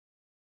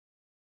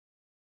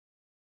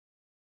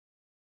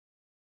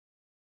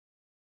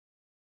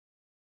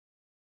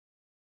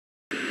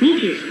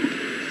フ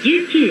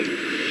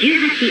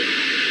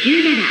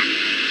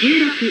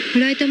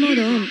ライトモー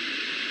ドオン。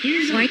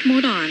Flight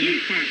mode on.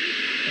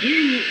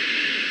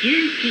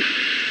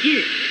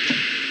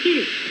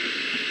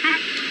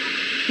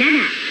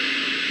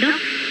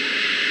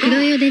 駆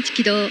動用電池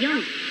起動。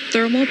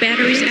 Thermal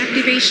batteries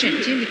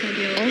activation. 準備完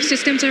了。 All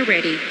systems are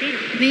ready.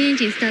 メインエン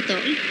ジンスタート。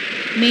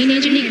 Main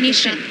engine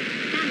ignition.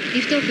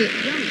 リフトオフ。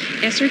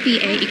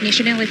 SRBA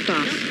ignition and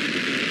liftoff.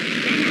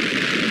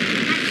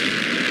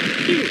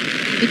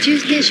 宇宙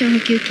ステーション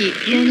補給機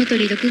コウノト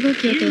リ6号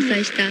機を搭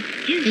載した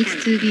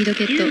H-IIb ロ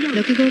ケット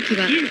6号機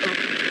は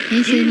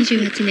平成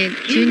28年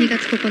12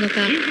月9日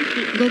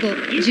午後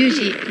10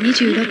時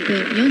26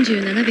分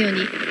47秒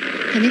に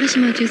種子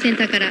島宇宙セン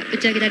ターから打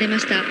ち上げられま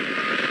した。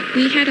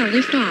 We had a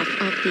liftoff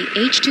of the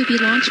H-IIb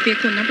launch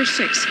vehicle number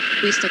 6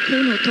 with the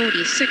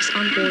Konotori 6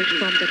 on board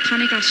from the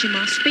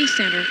Tanegashima Space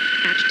Center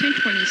at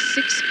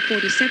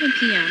 10:46:47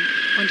 p.m.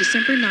 on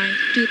December 9,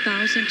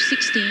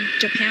 2016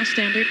 Japan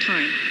Standard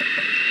Time.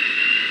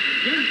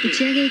 打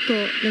ち上げ以降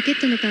ロケッ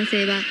トの管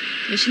制は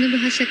吉信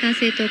発射管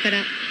制塔か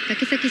ら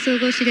竹崎総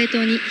合司令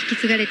塔に引き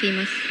継がれてい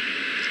ます。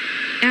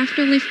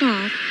 After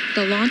liftoff,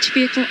 the launch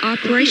vehicle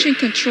operation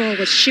control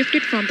was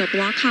shifted from the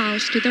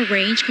blockhouse to the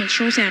range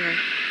control center.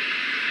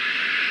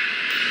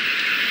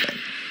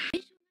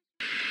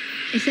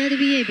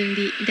 SRBA 分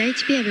離第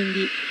1ペア分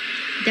離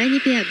第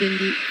2ペア分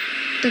離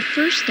The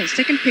first and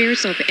second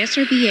pairs of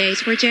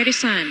SRBAs were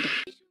jettisoned.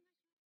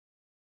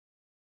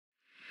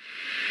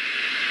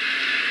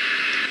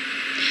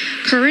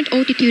 Current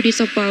altitude is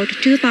about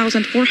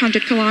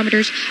 2,400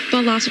 kilometers,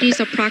 velocity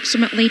is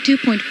approximately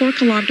 2.4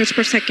 kilometers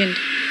per second.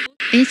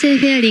 衛星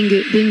フェアリン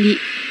グ分離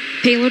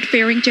Payload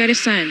fairing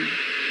jettison.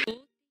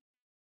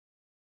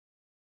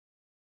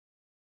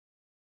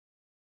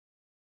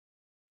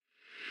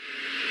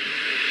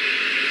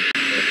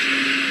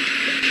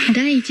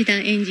 第1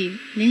弾エンジン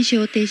燃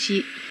焼停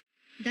止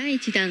第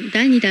1弾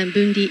第2弾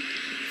分離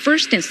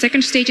First and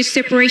second stages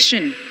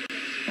separation.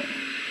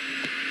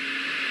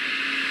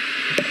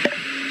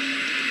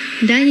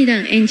 第2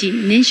弾エンジ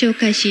ン燃焼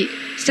開始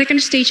Second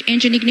stage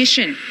engine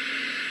ignition.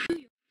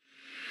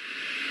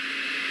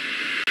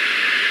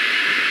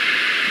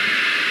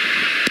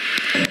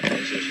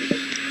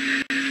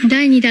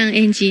 第2弾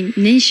エンジン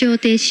燃焼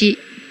停止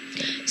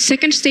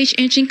Second stage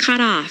engine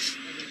cut off.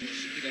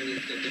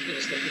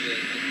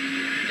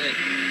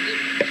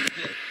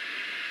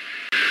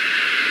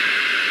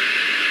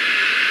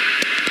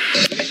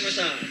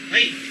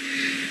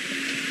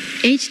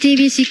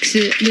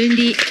 HTV6 分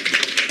離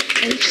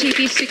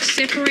HTV6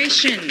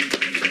 separation.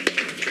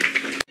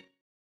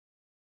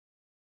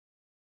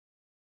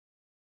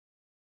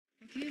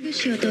 物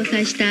資を搭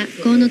載した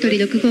コウノトリ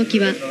6号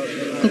機は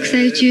国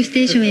際宇宙ス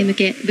テーションへ向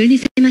け分離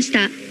されまし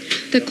た。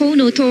 The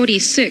Konotori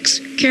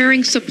 6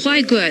 carrying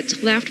supply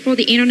goods left for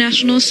the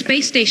International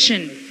Space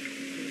Station.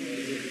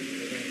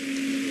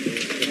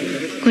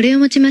 これを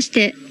もちまし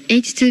て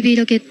H-IIb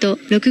ロケット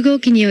6号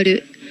機によ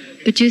る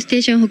宇宙ステ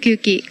ーション補給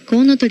機コ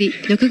ウノトリ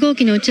6号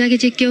機の打ち上げ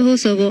実況放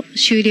送を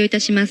終了いた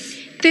します。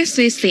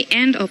 This is the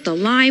end of the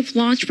live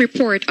launch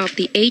report of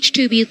the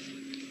H-IIb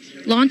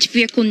launch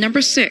vehicle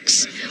number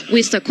 6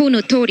 with the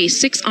Konotori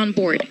 6 on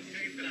board.